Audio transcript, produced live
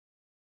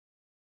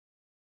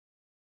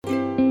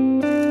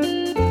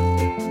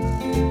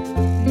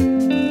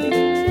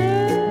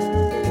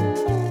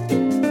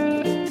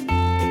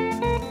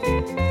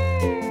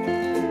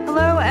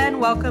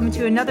welcome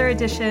to another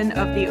edition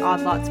of the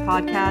Odd Lots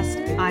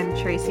podcast. I'm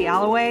Tracy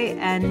Alloway,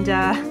 and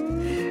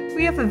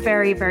we have a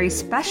very, very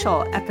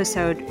special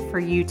episode for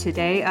you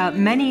today.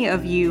 Many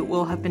of you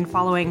will have been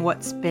following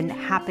what's been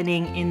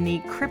happening in the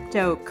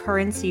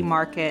cryptocurrency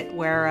market,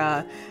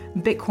 where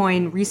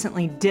Bitcoin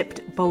recently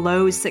dipped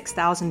below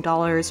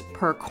 $6,000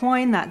 per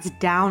coin. That's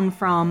down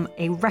from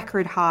a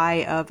record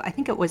high of, I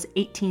think it was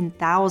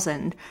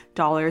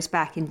 $18,000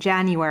 back in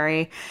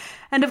January.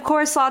 And of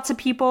course, lots of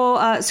people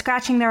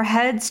scratching their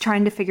heads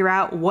trying to figure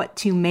out what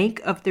to make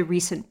of the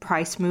recent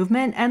price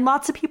movement, and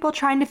lots of people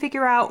trying to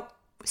figure out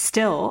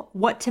still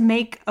what to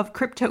make of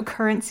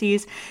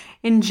cryptocurrencies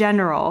in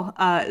general.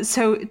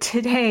 So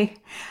today,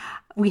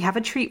 we have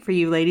a treat for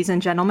you, ladies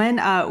and gentlemen.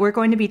 We're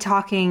going to be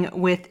talking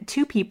with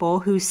two people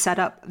who set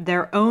up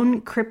their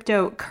own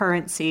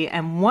cryptocurrency,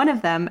 and one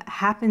of them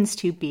happens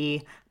to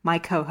be my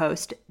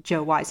co-host,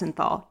 Joe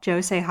Weisenthal.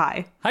 Joe, say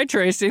hi. Hi,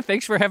 Tracy.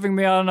 Thanks for having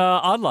me on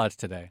Odd Lots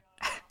today.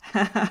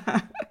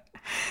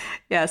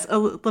 Yes, a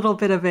little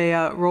bit of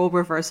a role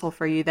reversal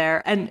for you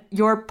there. And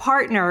your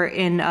partner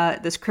in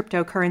this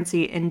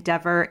cryptocurrency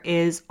endeavor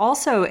is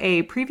also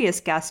a previous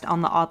guest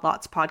on the Odd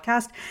Lots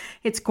podcast.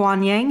 It's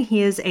Guan Yang.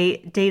 He is a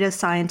data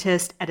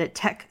scientist at a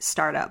tech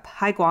startup.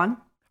 Hi, Guan.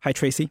 Hi,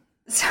 Tracy.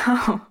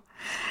 So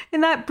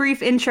in that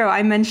brief intro,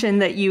 I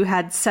mentioned that you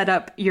had set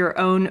up your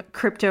own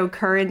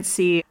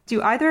cryptocurrency.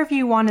 Do either of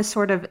you want to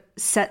sort of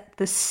set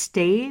the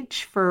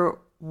stage for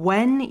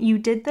when you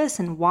did this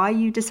and why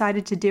you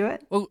decided to do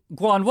it? Well,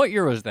 Guan, what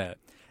year was that?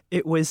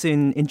 It was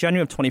in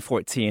January of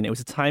 2014. It was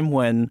a time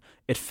when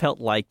it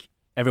felt like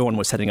everyone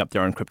was setting up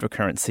their own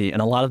cryptocurrency,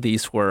 and a lot of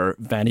these were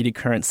vanity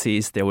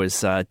currencies. There was,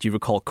 do you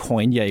recall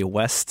Guan Yang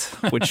West,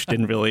 which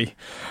didn't really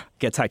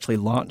get to actually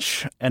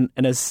launch? And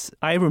as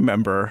I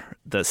remember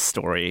the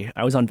story,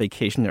 I was on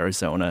vacation in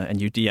Arizona,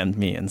 and you DM'd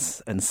me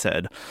and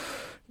said,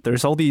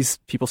 there's all these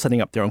people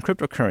setting up their own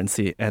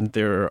cryptocurrency, and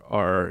there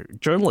are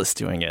journalists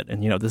doing it.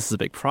 And, this is a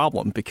big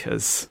problem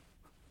because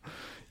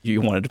you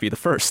wanted to be the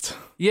first.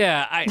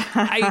 Yeah,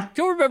 I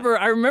do remember.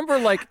 I remember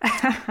like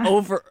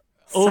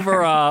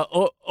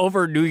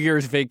over New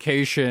Year's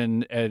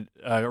vacation at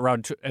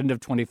around end of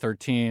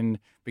 2013,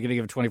 beginning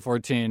of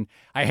 2014,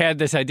 I had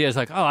this idea. It's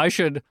like, I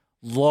should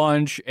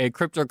launch a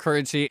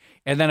cryptocurrency.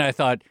 And then I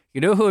thought,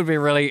 who would be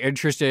really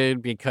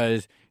interested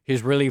because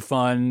he's really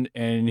fun,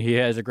 and he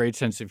has a great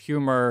sense of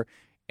humor,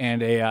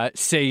 and a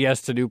say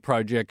yes to new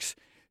projects,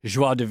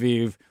 joie de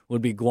vivre,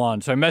 would be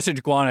Guan. So I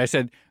messaged Guan. I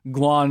said,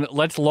 Guan,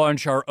 let's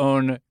launch our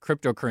own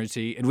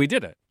cryptocurrency, and we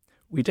did it.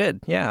 We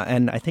did, yeah.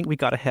 And I think we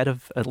got ahead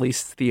of at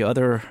least the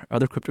other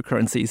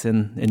cryptocurrencies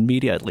in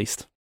media, at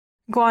least.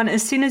 Guan,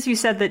 as soon as you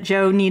said that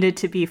Joe needed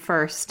to be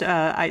first,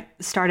 I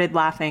started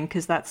laughing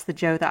because that's the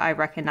Joe that I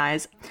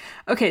recognize.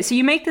 Okay, so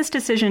you make this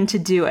decision to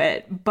do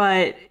it,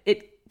 but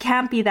it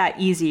can't be that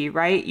easy,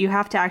 right? You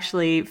have to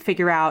actually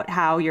figure out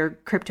how your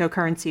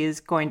cryptocurrency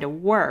is going to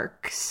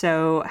work.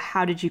 So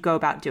how did you go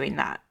about doing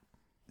that?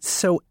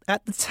 So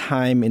at the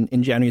time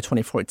in January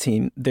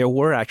 2014, there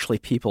were actually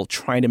people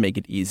trying to make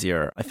it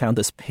easier. I found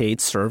this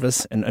paid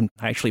service, and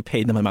I actually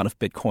paid them an amount of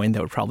Bitcoin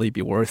that would probably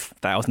be worth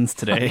thousands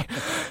today.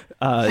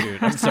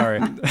 Dude, I'm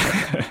sorry.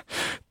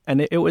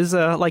 And it was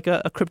like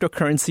a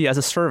cryptocurrency as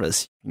a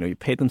service. You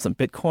paid them some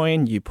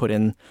Bitcoin, you put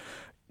in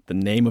the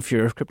name of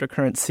your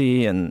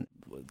cryptocurrency and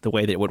the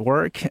way that it would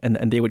work, and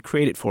they would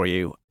create it for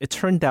you. It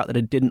turned out that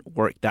it didn't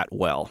work that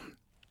well.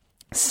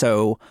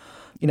 So,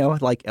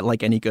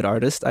 like any good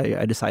artist,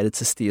 I decided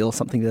to steal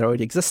something that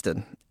already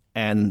existed.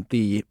 And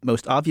the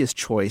most obvious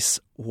choice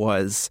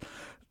was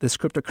this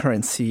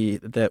cryptocurrency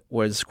that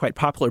was quite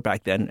popular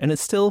back then, and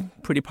it's still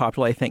pretty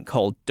popular, I think,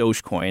 called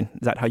Dogecoin.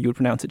 Is that how you would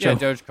pronounce it, Joe? Yeah,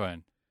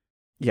 Dogecoin.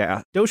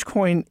 Yeah,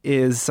 Dogecoin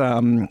is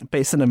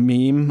based on a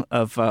meme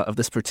of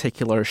this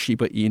particular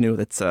Shiba Inu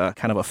that's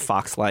kind of a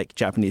fox-like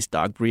Japanese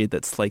dog breed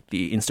that's like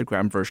the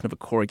Instagram version of a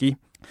corgi,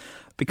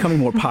 becoming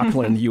more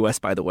popular in the U.S.,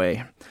 by the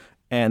way.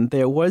 And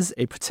there was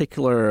a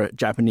particular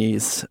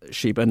Japanese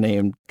Shiba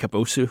named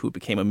Kabosu who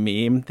became a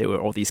meme. There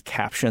were all these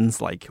captions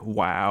like,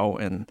 wow,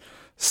 and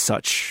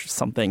such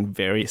something,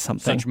 very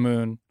something. Such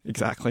moon.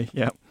 Exactly,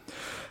 yeah.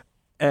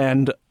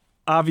 And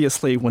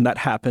obviously, when that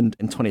happened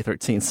in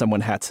 2013,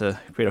 someone had to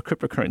create a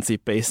cryptocurrency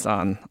based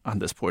on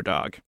this poor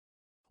dog.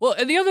 Well,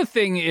 and the other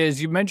thing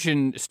is, you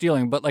mentioned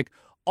stealing, but like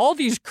all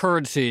these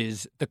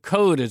currencies, the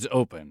code is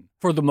open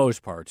for the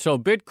most part. So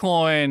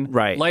Bitcoin,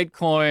 right,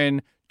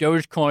 Litecoin,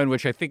 Dogecoin,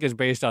 which I think is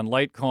based on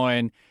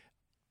Litecoin,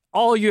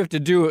 all you have to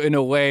do in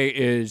a way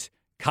is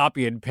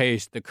copy and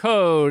paste the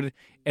code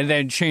and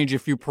then change a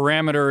few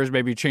parameters,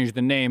 maybe change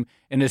the name,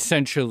 and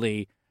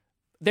essentially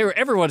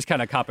everyone's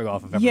kind of copying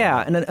off of everyone.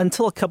 Yeah, and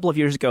until a couple of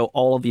years ago,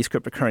 all of these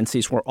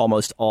cryptocurrencies were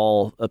almost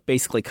all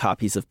basically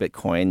copies of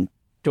Bitcoin.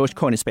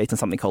 Dogecoin is based on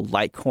something called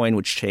Litecoin,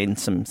 which changed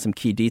some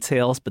key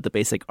details, but the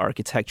basic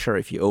architecture,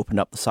 if you open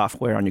up the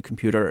software on your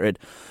computer,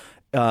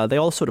 they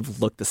all sort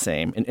of look the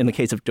same. In the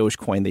case of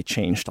Dogecoin, they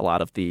changed a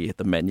lot of the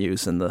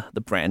menus and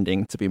the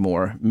branding to be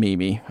more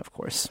memey, of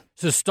course.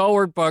 So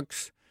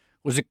Stalwartbucks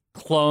was a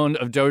clone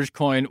of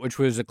Dogecoin, which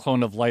was a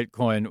clone of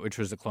Litecoin, which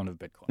was a clone of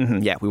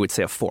Bitcoin. Yeah, we would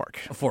say a fork.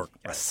 A fork.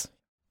 Yes.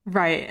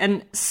 Right.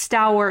 And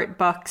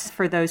Stalwartbucks,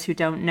 for those who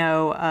don't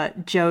know,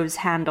 Joe's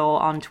handle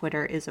on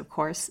Twitter is, of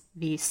course,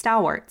 the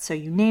Stalwart. So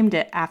you named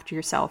it after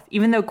yourself,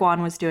 even though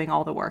Guan was doing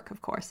all the work,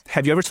 of course.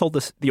 Have you ever told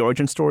the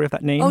origin story of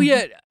that name? Oh,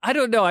 yeah. I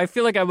don't know. I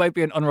feel like I might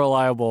be an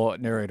unreliable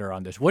narrator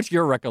on this. What's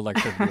your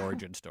recollection of the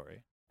origin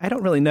story? I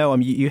don't really know.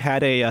 You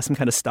had some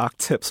kind of stock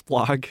tips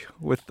blog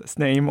with this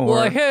name, or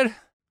Well,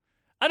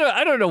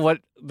 I don't know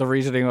what the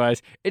reasoning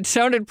was. It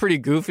sounded pretty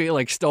goofy,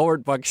 like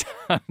Stalwartbucks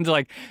sounds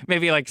like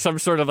maybe like some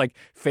sort of like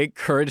fake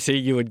currency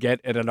you would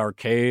get at an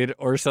arcade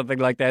or something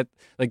like that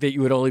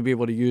you would only be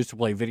able to use to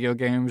play video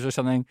games or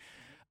something.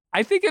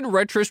 I think in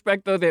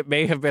retrospect, though, that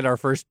may have been our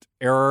first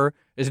error,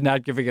 is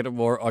not giving it a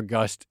more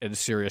august and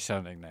serious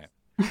sounding name.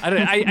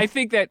 I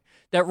think that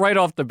right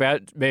off the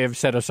bat may have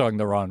set us on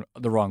the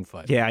wrong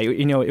foot. Yeah,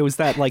 it was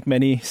that, like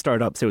many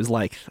startups, it was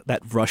like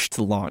that rush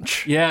to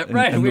launch. Yeah,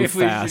 right. And move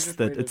fast.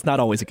 That it's not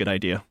always a good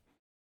idea.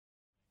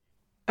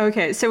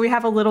 Okay, so we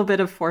have a little bit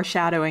of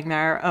foreshadowing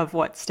there of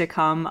what's to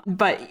come.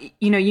 But,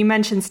 you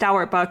mentioned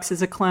Stalwartbucks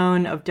is a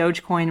clone of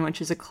Dogecoin,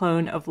 which is a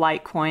clone of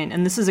Litecoin.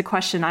 And this is a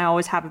question I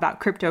always have about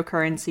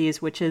cryptocurrencies,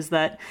 which is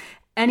that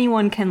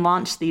anyone can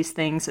launch these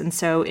things. And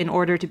so in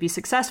order to be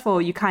successful,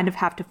 you kind of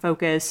have to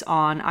focus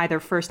on either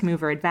first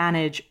mover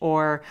advantage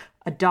or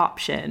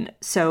adoption.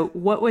 So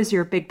what was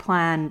your big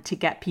plan to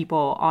get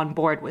people on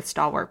board with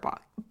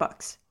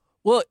Stalwartbucks?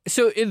 Well,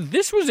 so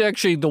this was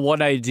actually the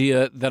one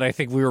idea that I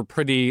think we were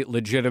pretty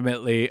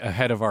legitimately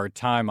ahead of our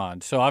time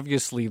on. So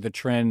obviously the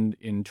trend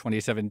in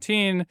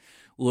 2017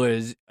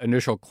 was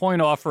initial coin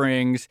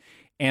offerings.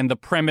 And the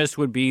premise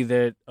would be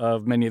that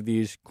of many of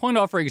these coin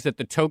offerings that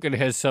the token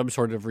has some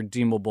sort of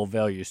redeemable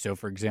value. So,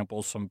 for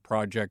example, some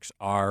projects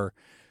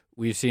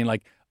we've seen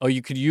like, oh,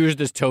 you could use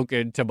this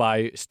token to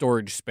buy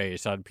storage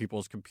space on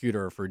people's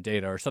computer for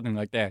data or something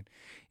like that.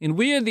 And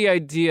we had the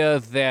idea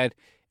that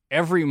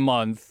every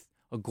month,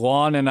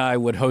 Guan and I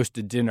would host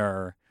a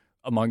dinner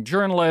among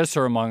journalists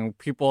or among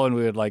people, and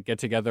we would like get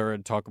together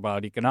and talk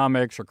about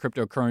economics or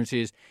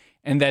cryptocurrencies,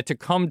 and that to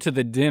come to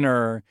the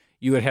dinner,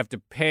 you would have to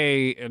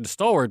pay in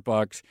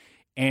Stalwartbucks,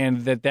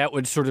 and that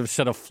would sort of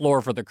set a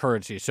floor for the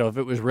currency. So if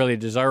it was really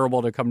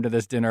desirable to come to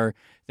this dinner,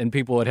 then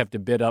people would have to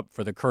bid up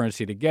for the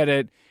currency to get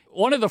it.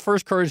 One of the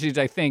first currencies,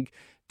 I think,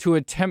 to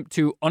attempt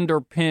to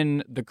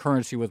underpin the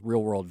currency with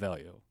real-world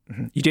value.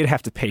 Mm-hmm. You did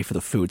have to pay for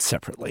the food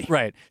separately.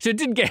 Right. So it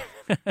didn't get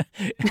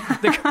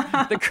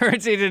the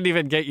currency didn't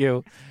even get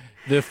you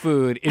the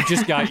food. It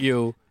just got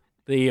you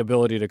the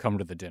ability to come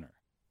to the dinner.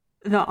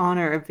 The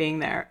honor of being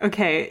there.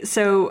 Okay,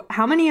 so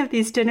how many of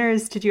these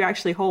dinners did you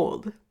actually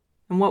hold?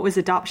 And what was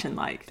adoption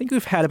like? I think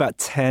we've had about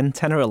 10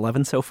 or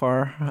 11 so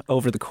far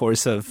over the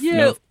course of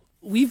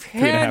we've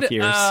 3.5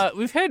 years.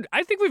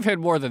 I think we've had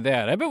more than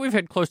that. I bet we've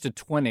had close to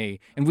 20,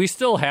 and we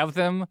still have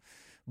them.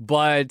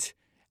 But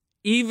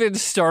even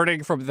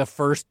starting from the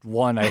first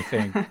one, I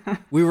think,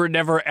 we were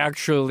never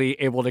actually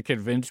able to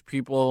convince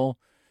people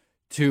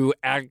to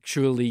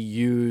actually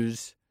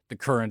use the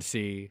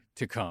currency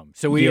to come.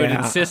 So we would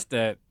insist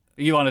that.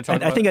 You want to talk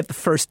about I think at the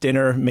first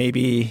dinner,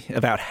 maybe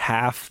about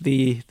half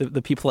the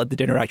people at the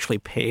dinner actually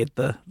paid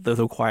the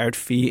required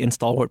fee in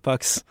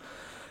Stalwartbucks.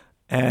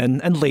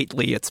 And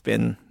lately, it's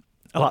been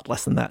a lot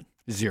less than that.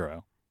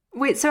 0.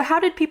 Wait, so how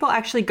did people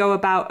actually go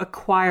about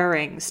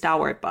acquiring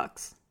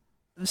Stalwartbucks?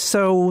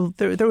 So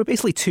there were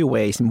basically two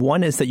ways.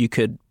 One is that you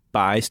could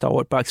buy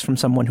Stalwartbucks from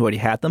someone who already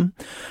had them,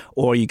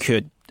 or you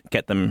could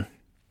get them.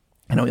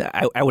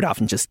 I would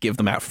often just give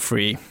them out for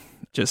free,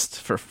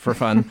 just for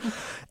fun.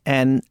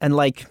 And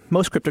like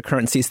most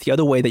cryptocurrencies, the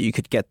other way that you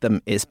could get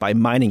them is by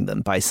mining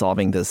them, by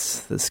solving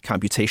this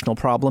computational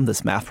problem,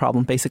 this math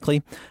problem,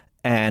 basically.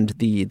 And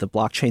the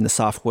blockchain, the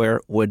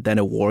software, would then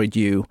award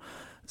you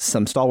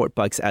some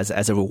Stalwartbucks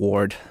as a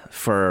reward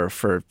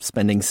for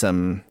spending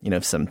some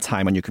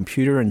time on your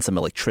computer and some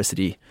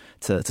electricity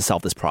to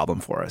solve this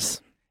problem for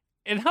us.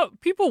 And how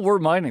people were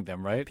mining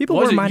them, right? People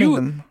were mining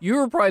them. You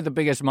were probably the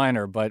biggest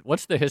miner, but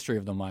what's the history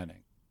of the mining?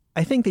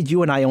 I think that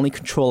you and I only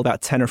control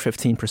about 10 or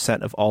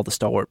 15% of all the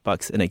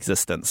Stalwartbucks in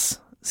existence.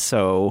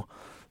 So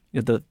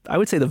I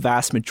would say the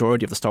vast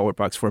majority of the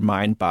Stalwartbucks were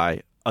mined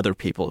by other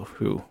people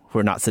who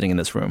are not sitting in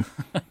this room.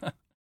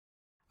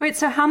 Wait,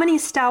 so how many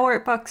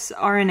Stalwartbucks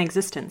are in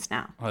existence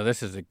now? Oh,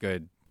 this is a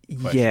good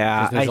question.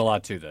 Yeah, there's a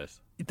lot to this.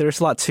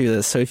 There's a lot to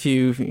this. So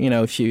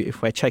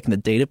if I check in the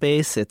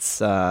database,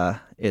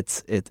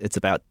 it's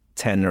about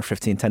 10 to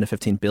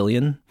 15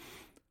 billion.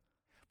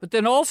 But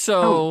then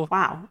also,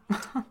 wow.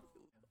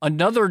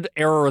 Another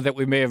error that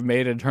we may have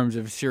made in terms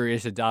of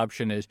serious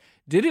adoption is,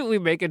 didn't we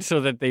make it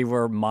so that they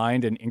were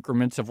mined in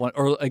increments of one,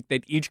 or like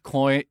that each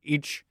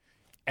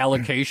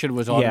allocation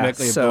was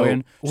automatically a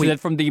billion? So that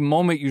from the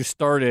moment you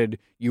started,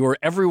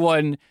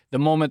 everyone, the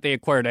moment they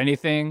acquired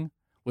anything,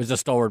 was a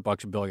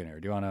Stalwartbucks billionaire.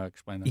 Do you want to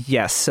explain that?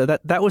 Yes. So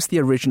that was the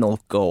original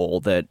goal,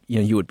 that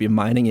you would be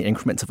mining in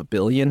increments of 1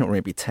 billion, or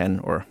maybe 10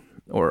 or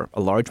or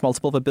a large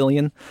multiple of $1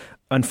 billion.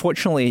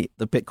 Unfortunately,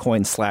 the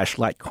Bitcoin /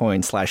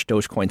 Litecoin /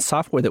 Dogecoin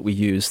software that we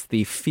use,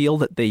 the field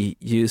that they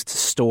use to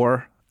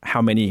store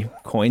how many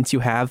coins you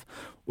have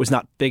was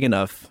not big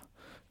enough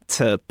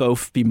to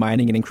both be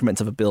mining in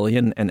increments of $1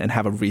 billion and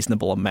have a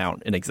reasonable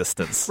amount in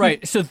existence.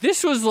 Right. So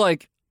this was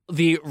like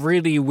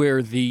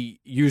where the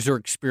user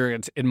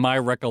experience, in my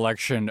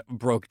recollection,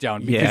 broke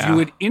down. Because you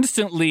would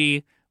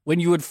instantly, when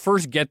you would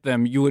first get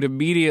them, you would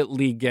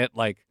immediately get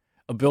like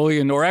 $1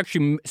 billion or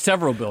actually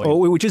several billion. Or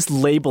we would just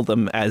label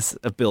them as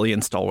 $1 billion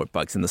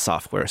Stalwartbucks in the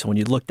software. So when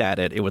you looked at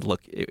it, it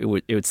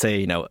would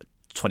say,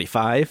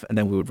 25, and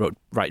then we would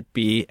write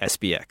B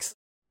SBX.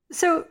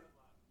 So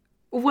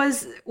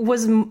was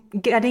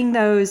getting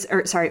those,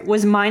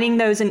 was mining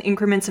those in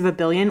increments of $1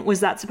 billion, was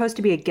that supposed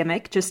to be a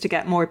gimmick just to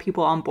get more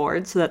people on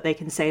board so that they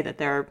can say that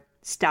they're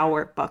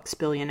Stalwartbucks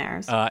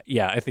billionaires?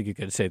 Yeah, I think you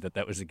could say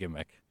that was a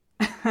gimmick.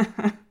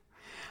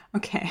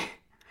 Okay.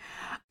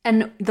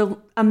 And the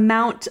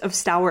amount of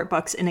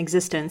Stalwartbucks in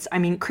existence, I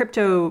mean,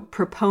 crypto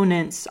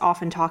proponents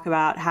often talk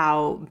about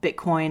how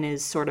Bitcoin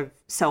is sort of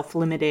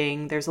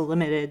self-limiting. There's a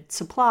limited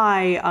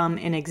supply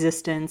in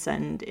existence,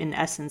 and in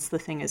essence, the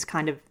thing is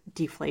kind of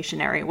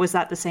deflationary. Was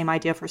that the same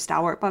idea for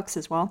Stalwartbucks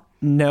as well?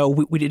 No,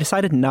 we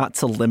decided not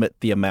to limit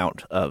the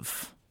amount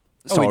of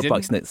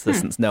Stalwartbucks in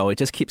existence. No, it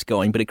just keeps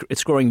going, but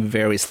it's growing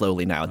very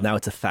slowly now. Now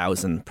it's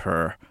 1,000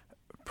 per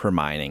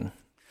mining.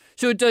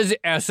 So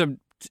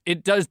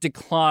it does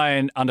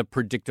decline on a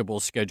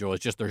predictable schedule.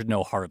 It's just there's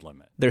no hard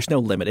limit. There's no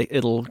limit.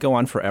 It'll go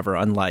on forever,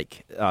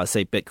 unlike,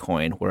 say,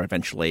 Bitcoin, where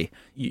eventually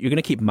you're going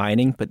to keep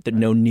mining, but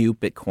no new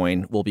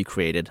Bitcoin will be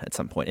created at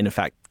some point. And in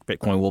fact,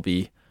 Bitcoin will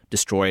be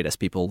destroyed as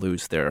people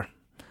lose their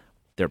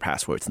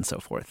passwords and so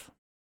forth.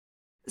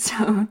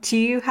 So do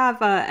you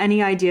have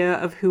any idea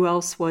of who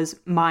else was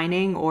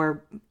mining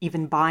or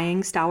even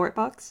buying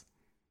Stalwartbucks?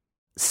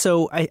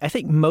 So I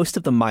think most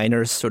of the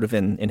miners sort of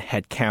in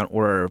headcount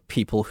were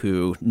people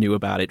who knew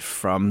about it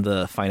from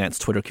the finance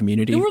Twitter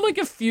community. There were like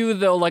a few,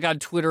 though, like on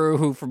Twitter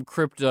who from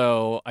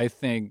crypto, I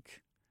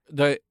think,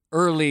 the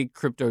early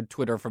crypto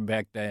Twitter from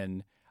back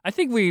then, I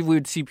think we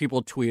would see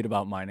people tweet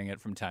about mining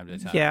it from time to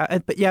time. Yeah,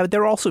 but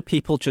there are also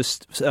people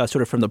just sort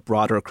of from the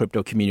broader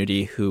crypto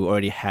community who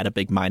already had a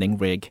big mining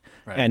rig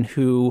and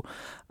who...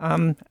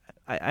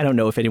 I don't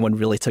know if anyone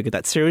really took it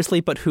that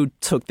seriously, but who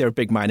took their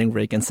big mining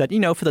rig and said,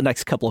 for the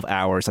next couple of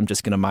hours, I'm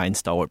just going to mine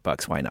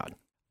Stalwartbucks. Why not?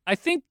 I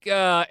think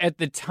at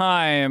the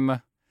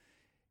time,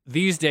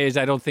 these days,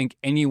 I don't think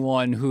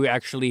anyone who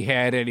actually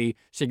had any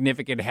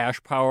significant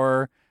hash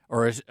power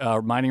or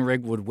a mining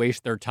rig would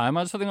waste their time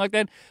on something like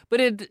that. But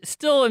it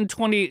still in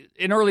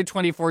early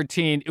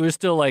 2014, it was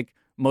still like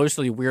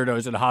mostly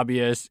weirdos and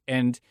hobbyists.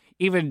 And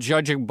even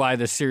judging by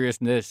the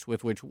seriousness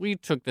with which we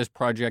took this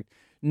project,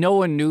 no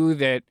one knew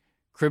that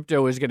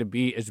crypto is going to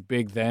be as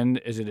big then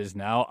as it is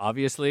now,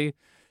 obviously.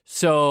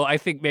 So I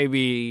think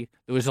maybe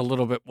there was a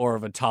little bit more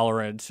of a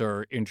tolerance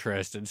or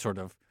interest in sort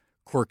of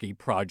quirky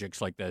projects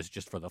like this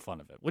just for the fun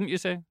of it. Wouldn't you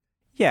say?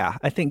 Yeah,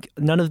 I think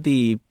none of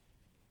the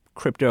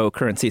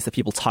cryptocurrencies that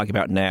people talk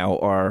about now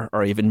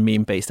are even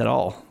meme-based at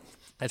all.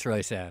 That's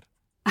really sad.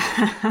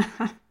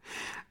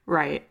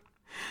 Right.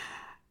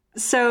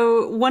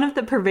 So one of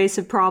the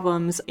pervasive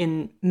problems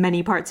in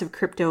many parts of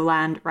crypto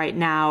land right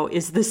now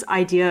is this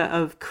idea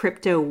of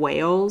crypto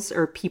whales,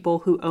 or people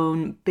who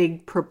own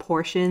big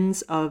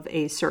proportions of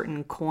a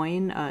certain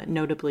coin,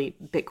 notably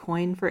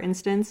Bitcoin, for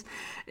instance.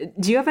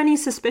 Do you have any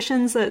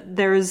suspicions that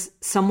there's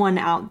someone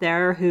out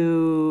there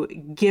who,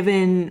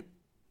 given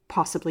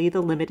possibly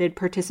the limited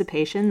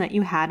participation that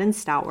you had in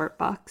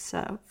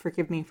Stalwartbucks,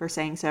 forgive me for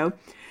saying so,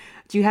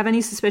 do you have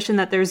any suspicion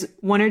that there's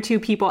one or two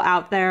people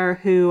out there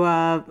who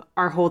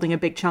are holding a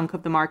big chunk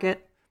of the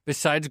market?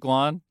 Besides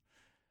Guan?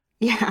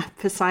 Yeah,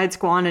 besides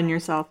Guan and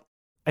yourself.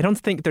 I don't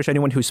think there's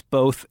anyone who's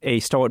both a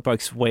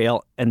Stalwartbucks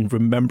whale and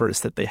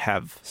remembers that they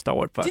have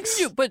Stalwartbucks.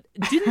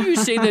 Didn't you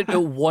say that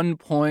at one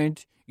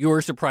point you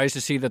were surprised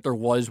to see that there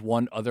was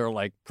one other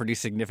like pretty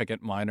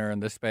significant miner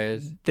in this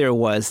space? There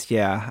was,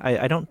 yeah.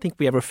 I don't think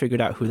we ever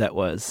figured out who that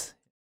was.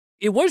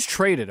 It was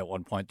traded at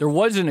one point. There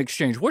was an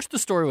exchange. What's the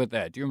story with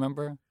that? Do you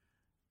remember?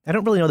 I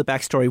don't really know the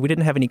backstory. We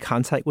didn't have any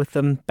contact with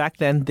them. Back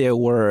then, there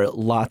were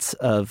lots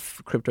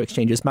of crypto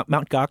exchanges.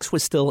 Mt. Gox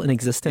was still in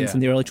existence in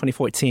the early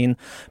 2014,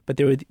 but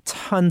there were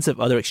tons of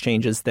other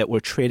exchanges that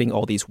were trading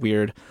all these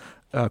weird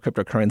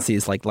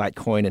cryptocurrencies like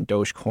Litecoin and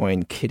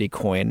Dogecoin,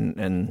 Kittycoin,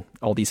 and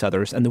all these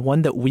others. And the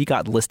one that we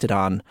got listed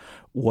on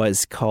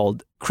was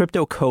called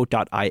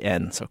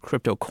cryptoco.in, so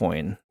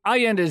CryptoCoin.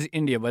 IN is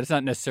India, but it's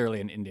not necessarily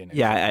an Indian exchange.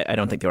 Yeah, I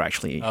don't think they're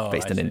actually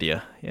based in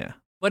India. Yeah.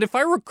 But if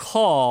I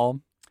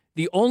recall...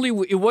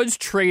 it was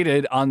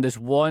traded on this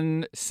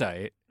one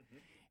site,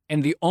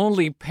 and the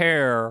only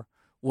pair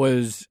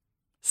was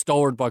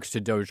Stalwartbucks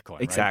to Dogecoin.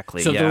 Right?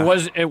 Exactly. So there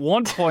was at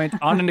one point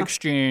on an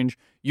exchange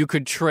you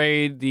could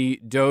trade the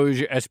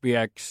Doge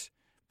SBX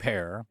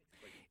pair,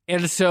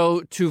 and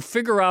so to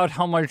figure out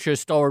how much a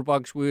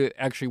Stalwartbucks was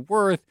actually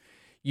worth,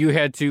 you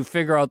had to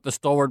figure out the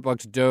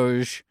Stalwartbucks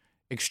Doge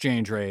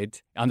exchange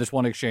rate on this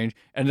one exchange,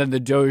 and then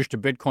the Doge to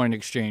Bitcoin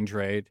exchange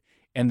rate.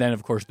 and then,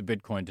 of course, the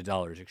Bitcoin to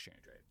dollars exchange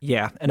rate.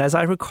 Yeah, and as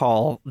I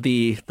recall,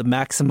 the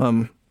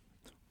maximum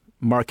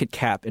market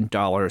cap in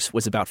dollars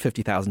was about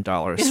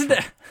 $50,000. Isn't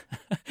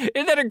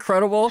that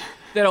incredible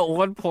that at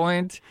one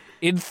point,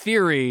 in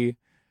theory,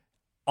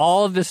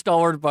 all of the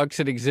Stalwartbucks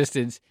in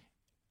existence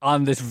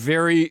on this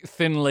very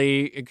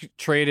thinly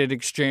traded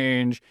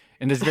exchange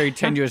and this very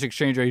tenuous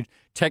exchange rate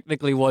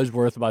technically was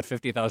worth about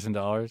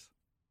 $50,000?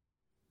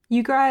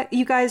 You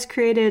guys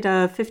created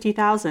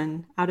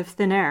 50,000 out of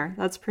thin air.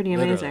 That's pretty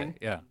amazing. Literally,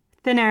 yeah.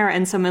 Thin air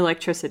and some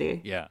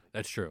electricity. Yeah,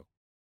 that's true.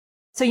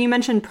 So you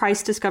mentioned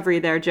price discovery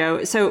there,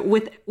 Joe. So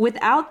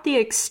without the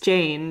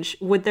exchange,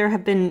 would there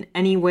have been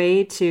any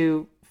way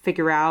to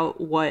figure out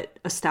what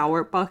a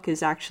Stalwartbuck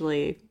is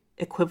actually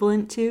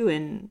equivalent to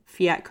in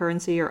fiat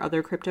currency or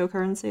other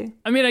cryptocurrency?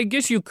 I mean, I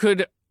guess you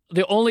could.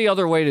 The only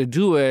other way to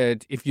do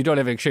it, if you don't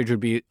have an exchange, would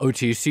be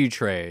OTC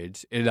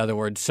trades. In other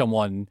words,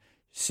 someone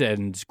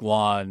sends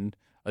Guan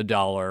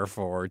 $1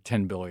 for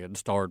 10 billion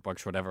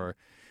Stalwartbucks, whatever.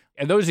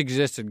 And those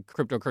exist in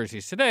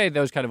cryptocurrencies today,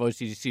 those kind of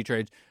OTC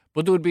trades,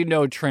 but there would be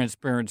no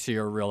transparency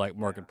or real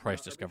market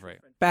price discovery.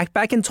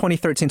 Back in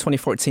 2013,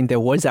 2014, there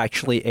was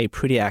actually a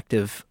pretty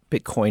active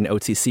Bitcoin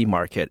OTC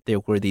market. There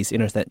were these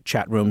internet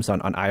chat rooms on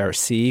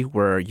IRC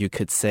where you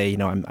could say,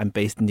 I'm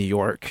based in New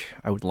York.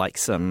 I would like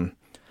some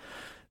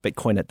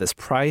Bitcoin at this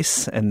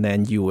price, and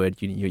then you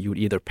would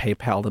either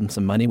PayPal them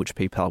some money, which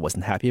PayPal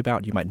wasn't happy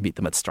about. You might meet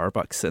them at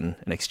Starbucks and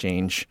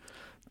exchange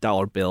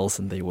dollar bills,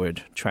 and they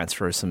would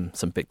transfer some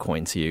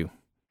Bitcoin to you.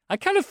 I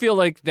kind of feel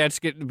like that's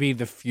going to be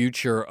the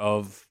future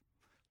of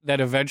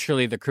that.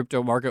 Eventually, the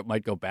crypto market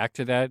might go back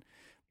to that.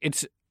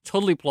 It's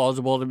totally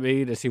plausible to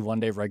me to see one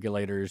day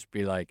regulators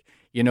be like,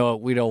 we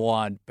don't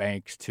want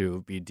banks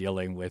to be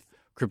dealing with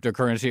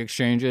cryptocurrency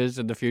exchanges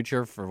in the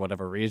future for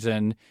whatever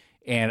reason.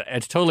 And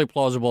it's totally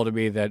plausible to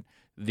me that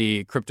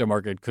the crypto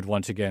market could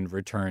once again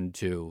return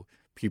to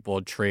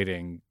people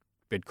trading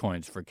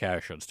Bitcoins for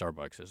cash on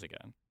Starbucks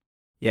again.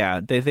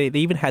 Yeah, they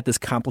even had this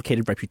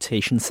complicated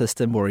reputation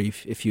system where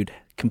if you'd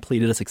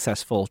completed a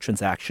successful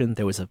transaction,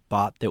 there was a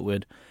bot that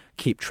would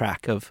keep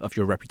track of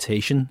your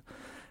reputation.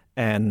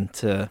 And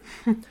there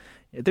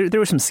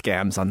were some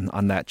scams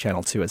on that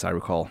channel too, as I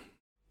recall.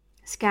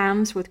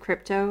 Scams with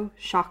crypto?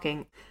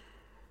 Shocking.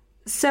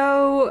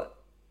 So,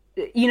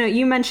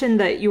 you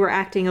mentioned that you were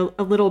acting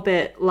a little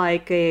bit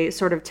like a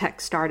sort of tech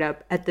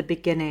startup at the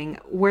beginning.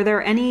 Were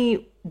there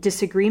any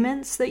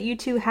disagreements that you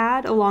two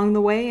had along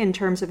the way in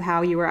terms of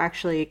how you were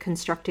actually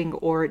constructing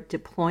or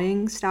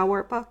deploying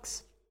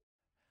Stalwartbucks?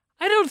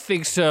 I don't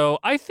think so.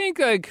 I think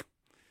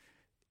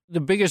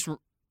the biggest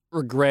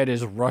regret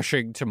is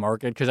rushing to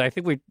market, because I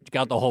think we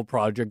got the whole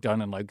project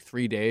done in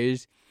 3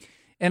 days.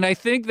 And I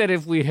think that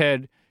if we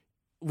had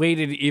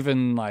waited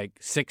even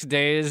 6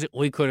 days,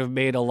 we could have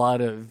made a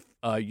lot of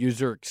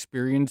user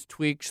experience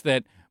tweaks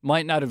that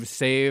might not have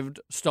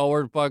saved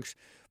Stalwartbucks,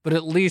 but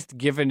at least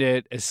given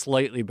it a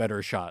slightly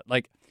better shot.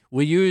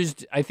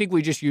 I think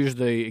we just used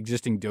the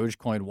existing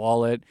Dogecoin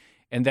wallet,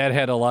 and that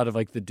had a lot of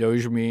the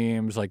Doge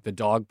memes, the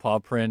dog paw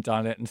print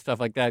on it and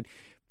stuff like that.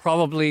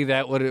 Probably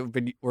that would have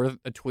been worth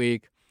a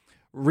tweak.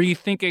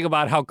 Rethinking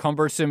about how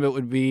cumbersome it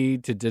would be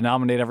to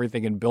denominate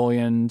everything in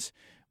billions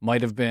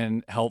might have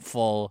been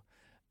helpful.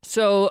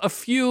 So a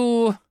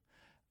few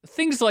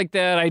things like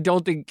that. I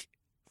don't think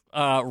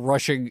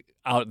rushing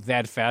out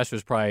that fast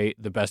was probably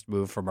the best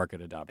move for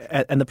market adoption.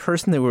 And the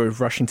person they were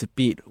rushing to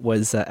beat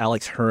was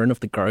Alex Hearn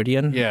of The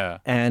Guardian. Yeah.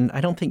 And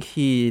I don't think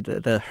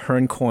the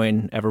Hearn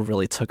coin ever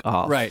really took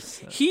off. Right.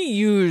 So.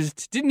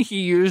 Didn't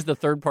he use the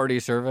third-party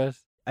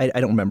service? I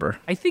don't remember.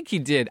 I think he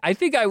did. I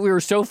think we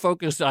were so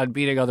focused on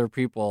beating other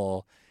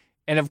people.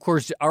 And of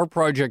course, our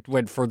project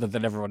went further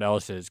than everyone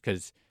else's,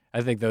 because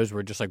I think those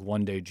were just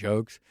one-day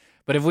jokes.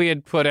 But if we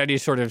had put any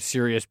sort of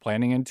serious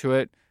planning into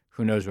it,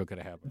 who knows what could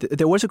have happened.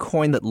 There was a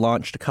coin that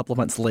launched a couple of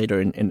months later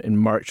in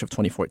March of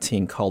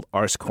 2014 called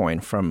Ars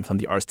Coin from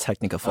the Ars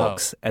Technica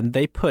folks. Oh. And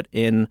they put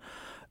in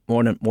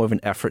more of an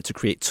effort to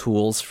create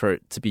tools for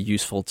it to be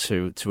useful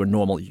to a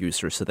normal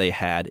user. So they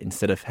had,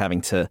 instead of having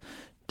to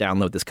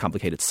download this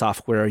complicated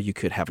software, you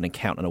could have an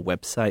account on a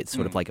website,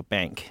 sort of like a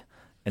bank,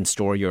 and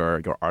store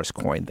your Ars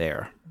Coin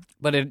there.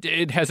 But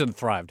it hasn't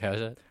thrived,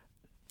 has it?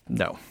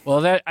 No.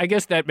 Well, I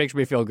guess that makes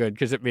me feel good,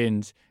 because it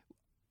means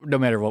no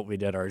matter what we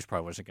did, ours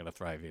probably wasn't going to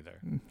thrive either.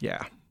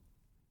 Yeah.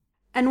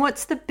 And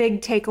what's the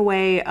big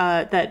takeaway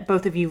that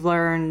both of you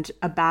learned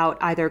about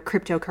either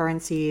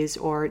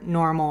cryptocurrencies or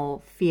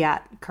normal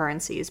fiat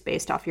currencies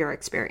based off your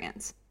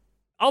experience?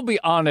 I'll be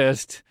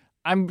honest,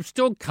 I'm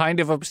still kind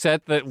of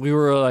upset that we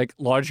were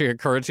launching a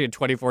currency in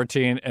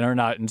 2014 and are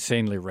not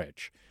insanely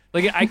rich.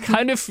 I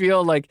kind of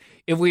feel like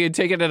if we had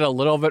taken it a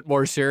little bit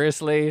more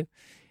seriously,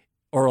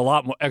 or a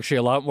lot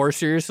more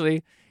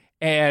seriously,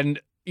 and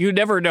you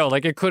never know.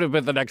 It could have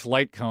been the next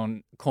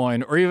Litecoin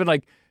coin, or even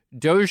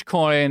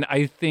Dogecoin.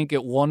 I think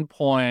at one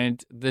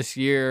point this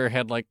year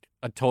had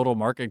a total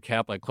market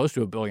cap close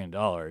to $1 billion.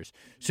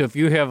 So if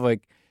you have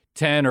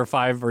 10 or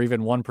 5 or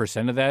even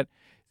 1% of that,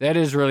 that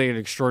is really an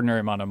extraordinary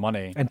amount of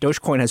money. And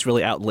Dogecoin has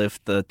really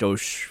outlived the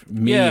Doge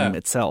meme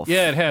itself.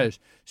 Yeah, it has.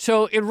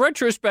 So in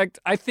retrospect,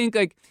 I think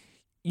like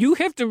you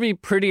have to be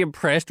pretty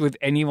impressed with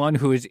anyone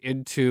who is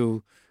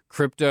into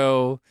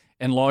crypto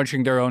and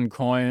launching their own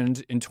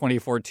coins in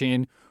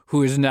 2014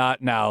 who is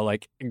not now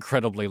like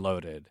incredibly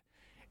loaded.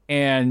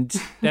 And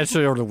that's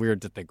sort of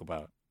weird to think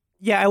about.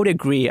 Yeah, I would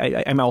agree.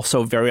 I'm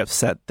also very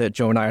upset that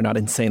Joe and I are not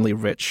insanely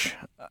rich.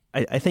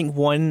 I think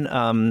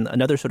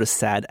another sort of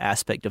sad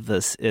aspect of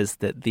this is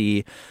that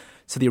the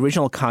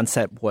original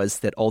concept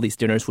was that all these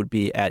dinners would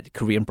be at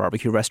Korean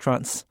barbecue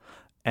restaurants.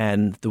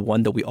 And the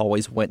one that we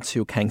always went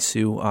to,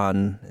 Kangsu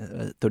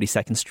on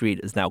 32nd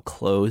Street, is now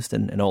closed,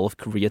 and all of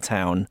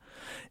Koreatown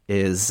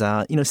is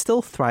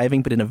still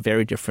thriving, but in a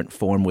very different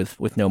form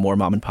with no more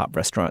mom and pop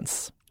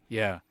restaurants.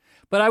 Yeah.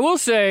 But I will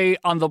say,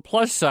 on the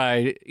plus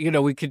side,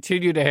 we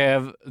continue to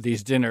have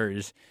these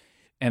dinners.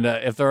 And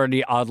if there are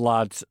any Odd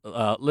Lots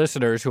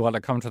listeners who want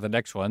to come to the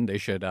next one, they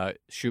should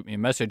shoot me a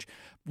message.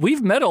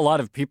 We've met a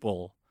lot of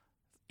people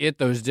at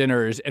those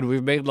dinners, and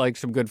we've made like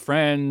some good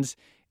friends.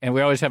 And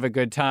we always have a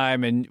good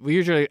time. And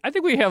I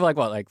think we have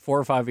like 4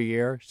 or 5 a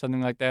year, something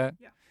like that.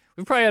 Yeah.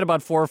 We've probably had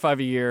about 4 or 5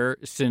 a year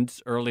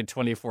since early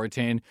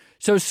 2014.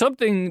 So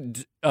something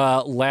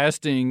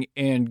lasting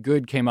and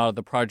good came out of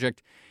the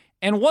project.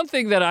 And one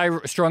thing that I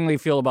strongly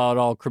feel about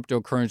all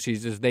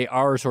cryptocurrencies is they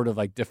are sort of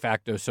like de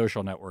facto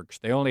social networks.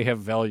 They only have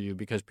value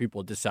because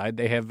people decide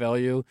they have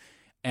value.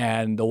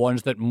 And the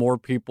ones that more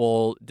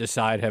people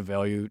decide have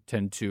value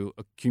tend to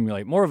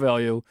accumulate more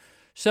value.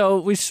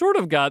 So we sort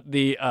of got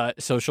the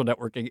social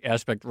networking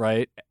aspect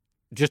right,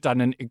 just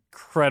on an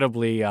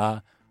incredibly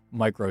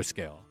micro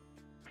scale.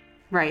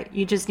 Right.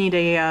 You just need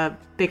a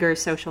bigger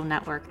social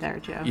network there,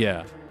 Joe.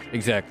 Yeah,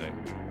 exactly.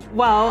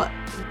 Well,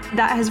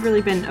 that has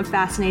really been a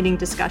fascinating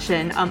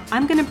discussion.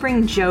 I'm going to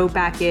bring Joe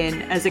back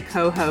in as a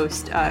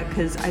co-host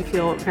because I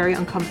feel very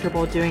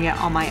uncomfortable doing it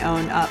on my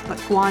own. But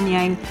Guan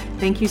Yang,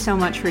 thank you so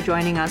much for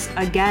joining us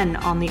again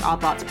on the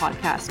Odd Lots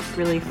podcast.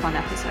 Really fun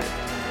episode.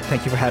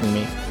 Thank you for having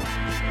me.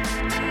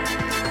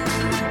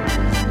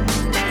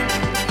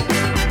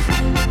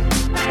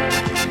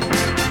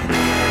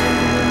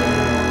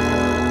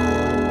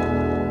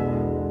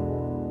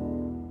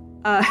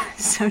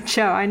 So,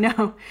 Joe, I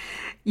know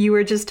you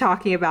were just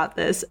talking about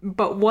this,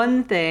 but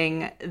one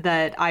thing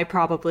that I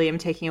probably am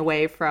taking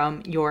away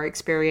from your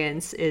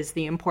experience is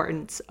the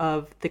importance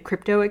of the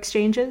crypto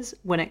exchanges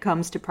when it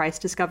comes to price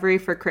discovery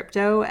for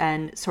crypto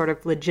and sort of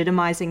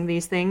legitimizing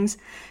these things.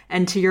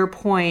 And to your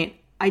point,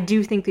 I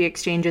do think the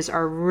exchanges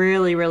are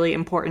really, really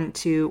important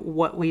to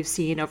what we've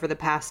seen over the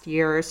past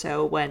year or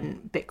so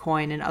when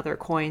Bitcoin and other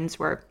coins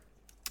were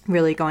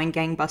really going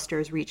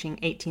gangbusters, reaching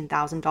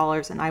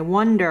 $18,000. And I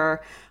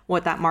wonder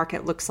what that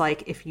market looks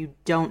like if you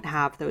don't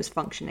have those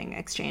functioning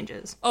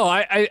exchanges. Oh,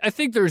 I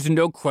think there's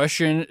no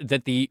question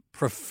that the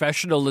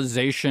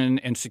professionalization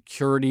and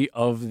security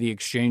of the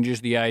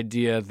exchanges, the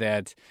idea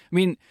that,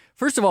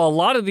 first of all, a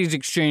lot of these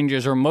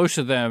exchanges, or most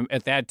of them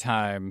at that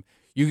time,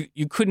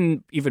 you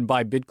couldn't even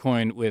buy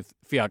Bitcoin with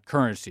fiat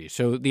currency.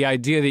 So the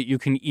idea that you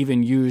can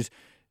even use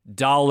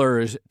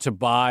dollars to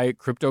buy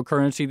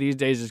cryptocurrency these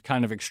days is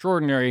kind of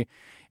extraordinary.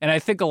 And I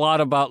think a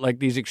lot about like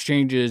these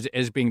exchanges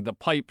as being the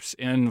pipes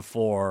in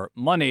for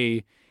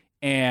money.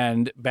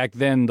 And back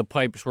then the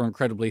pipes were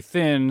incredibly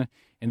thin.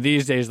 And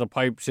these days the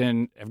pipes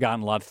in have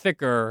gotten a lot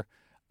thicker.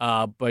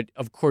 But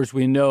of course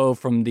we know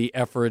from the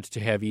efforts to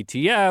have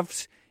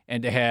ETFs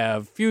and to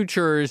have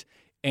futures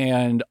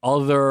and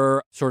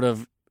other sort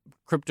of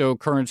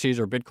cryptocurrencies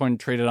or Bitcoin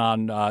traded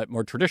on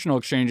more traditional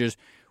exchanges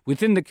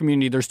within the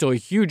community, there's still a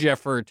huge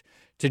effort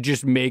to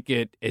just make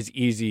it as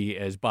easy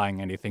as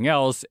buying anything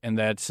else. And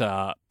that's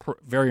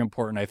very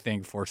important, I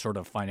think, for sort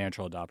of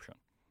financial adoption.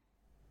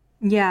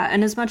 Yeah,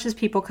 and as much as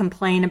people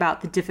complain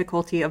about the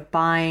difficulty of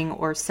buying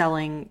or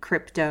selling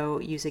crypto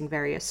using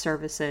various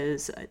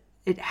services,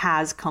 it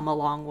has come a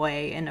long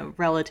way in a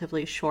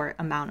relatively short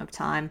amount of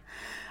time.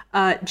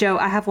 Joe,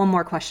 I have one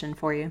more question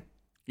for you.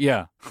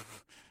 Yeah.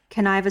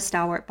 Can I have a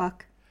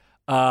Stalwartbuck?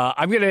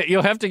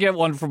 You'll have to get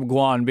one from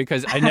Guan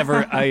because I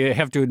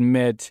have to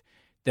admit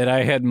that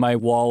I had my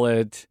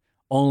wallet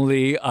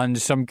only on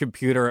some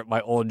computer at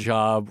my old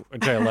job,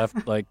 which I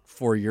left like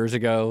 4 years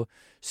ago.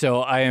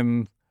 So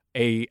I'm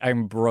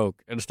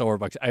broke at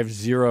Stalwartbucks. I have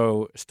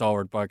 0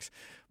 Stalwartbucks.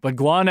 But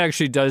Guan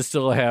actually does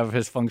still have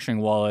his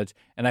functioning wallet,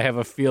 and I have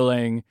a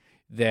feeling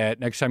that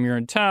next time you're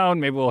in town,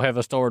 maybe we'll have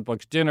a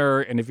Stalwartbucks dinner,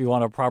 and if you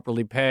want to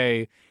properly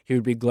pay, he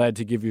would be glad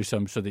to give you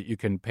some so that you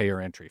can pay your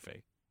entry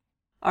fee.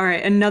 All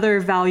right, another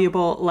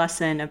valuable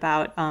lesson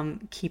about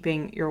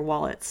keeping your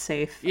wallet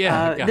safe.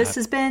 Yeah, this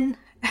has been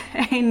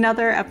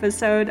another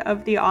episode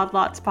of the Odd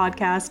Lots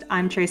podcast.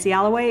 I'm Tracy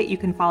Alloway. You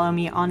can follow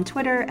me on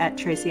Twitter at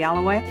Tracy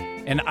Alloway.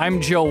 And I'm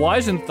Joe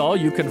Weisenthal.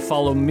 You can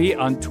follow me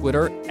on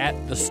Twitter at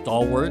The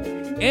Stalwart.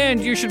 And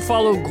you should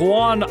follow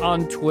Guan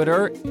on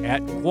Twitter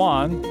at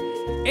Guan.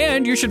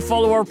 And you should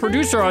follow our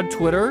producer on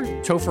Twitter,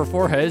 Topher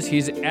Forjes.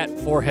 He's at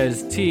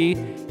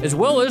ForjesT, as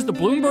well as the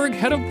Bloomberg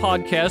head of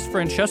podcast,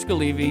 Francesca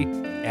Levy,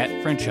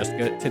 at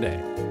Francesca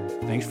Today.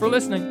 Thanks for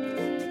listening.